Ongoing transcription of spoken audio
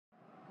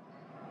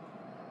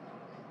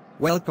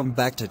Welcome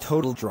back to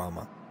Total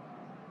Drama.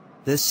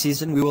 This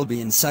season we will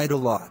be inside a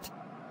lot.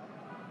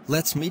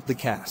 Let's meet the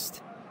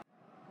cast.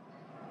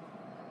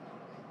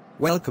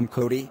 Welcome,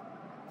 Cody.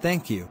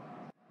 Thank you.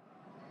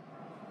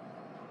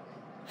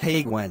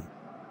 Hey, Gwen.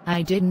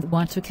 I didn't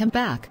want to come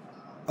back.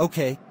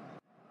 Okay.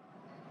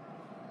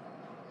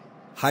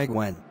 Hi,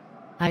 Gwen.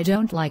 I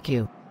don't like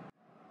you.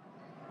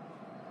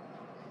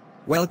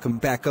 Welcome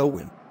back,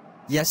 Owen.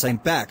 Yes, I'm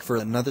back for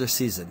another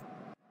season.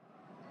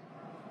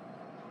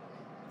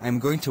 I'm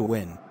going to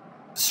win.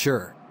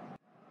 Sure.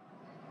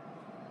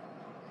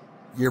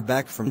 You're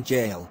back from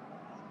jail.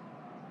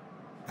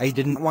 I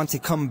didn't want to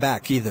come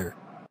back either.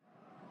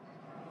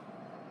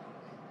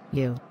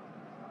 You.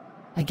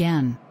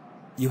 Again.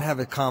 You have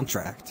a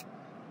contract.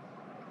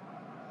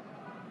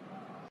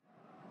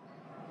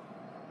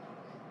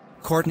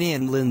 Courtney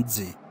and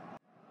Lindsay.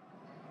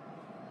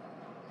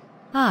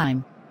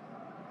 I'm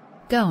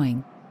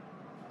going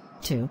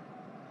to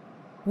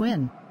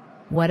win.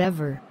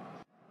 Whatever.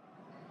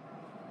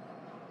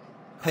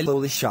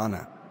 Hello,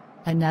 Lishana.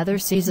 Another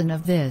season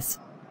of this.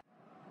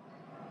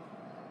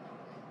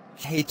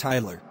 Hey,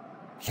 Tyler.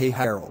 Hey,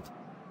 Harold.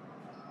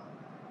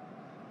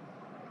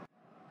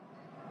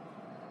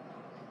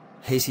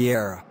 Hey,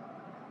 Sierra.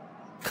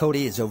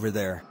 Cody is over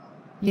there.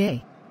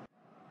 Yay.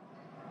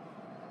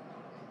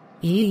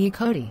 Yee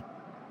Cody.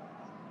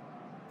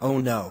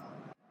 Oh no.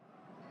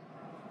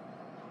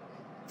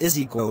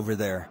 Izzy, go over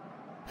there.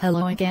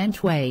 Hello, I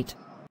can't wait.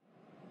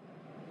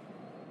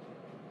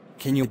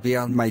 Can you be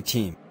on my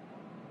team?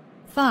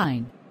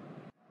 Fine.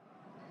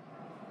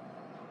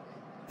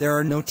 There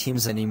are no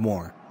teams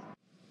anymore.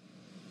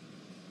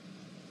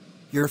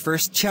 Your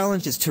first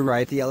challenge is to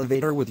ride the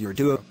elevator with your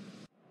duo.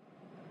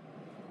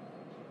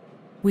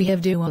 We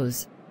have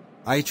duos.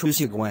 I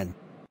choose you, Gwen.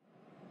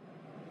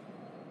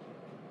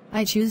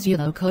 I choose you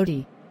though,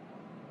 Cody.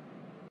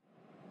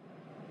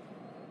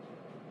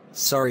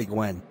 Sorry,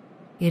 Gwen.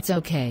 It's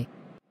okay.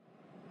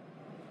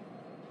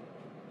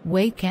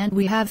 Wait, can't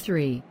we have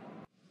 3?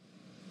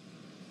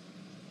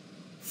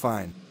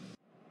 Fine.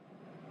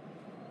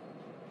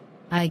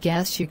 I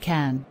guess you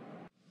can.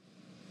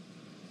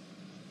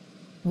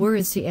 Where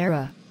is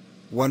Sierra?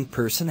 One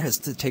person has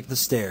to take the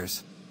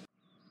stairs.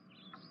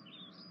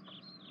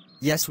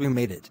 Yes, we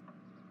made it.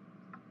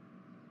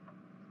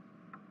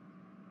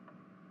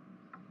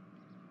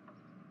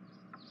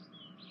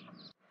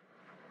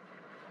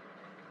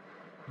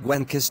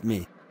 Gwen kissed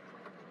me.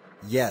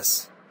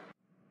 Yes.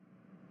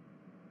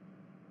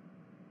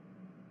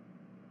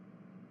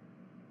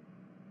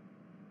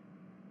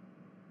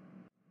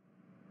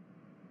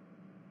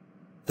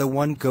 The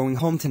one going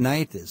home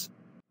tonight is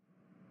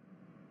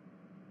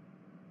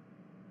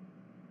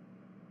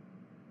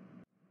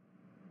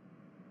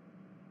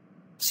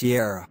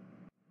Sierra.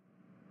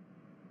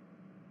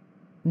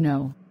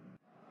 No.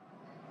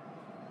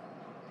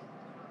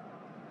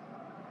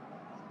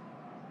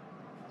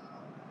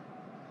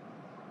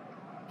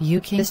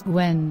 You kissed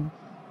Gwen.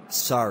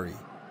 Sorry.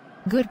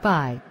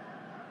 Goodbye.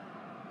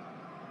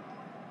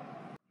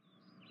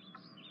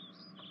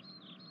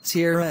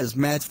 Sierra is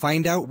mad.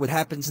 Find out what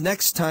happens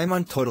next time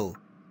on Total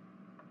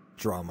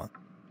Drama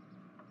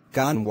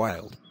Gone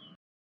Wild.